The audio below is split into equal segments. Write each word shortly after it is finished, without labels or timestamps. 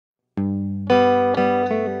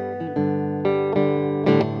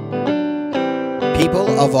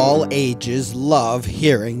People of all ages love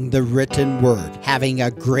hearing the written word, having a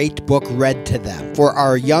great book read to them. For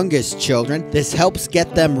our youngest children, this helps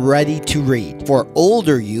get them ready to read. For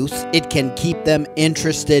older youths, it can keep them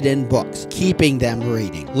interested in books, keeping them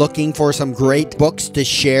reading. Looking for some great books to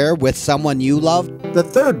share with someone you love? The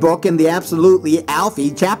third book in the Absolutely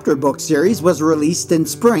Alfie chapter book series was released in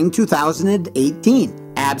spring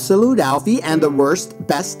 2018. Absolute Alfie and the Worst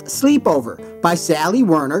Best Sleepover by Sally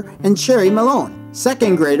Werner and Shearry Malone.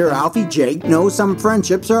 Second grader Alfie Jake knows some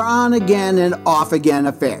friendships are on again and off again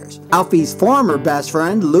affairs. Alfie's former best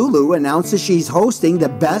friend Lulu announces she's hosting the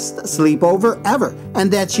best sleepover ever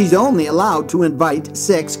and that she's only allowed to invite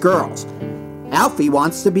 6 girls. Alfie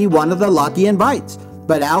wants to be one of the lucky invites,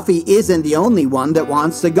 but Alfie isn't the only one that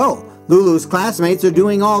wants to go. Lulu's classmates are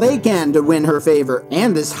doing all they can to win her favor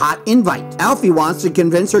and this hot invite. Alfie wants to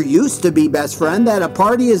convince her used-to-be best friend that a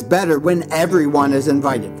party is better when everyone is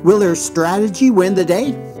invited. Will her strategy win the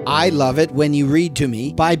day? I love it when you read to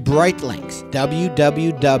me by Breitlinks,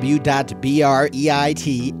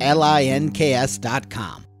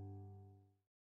 www.breitlinks.com.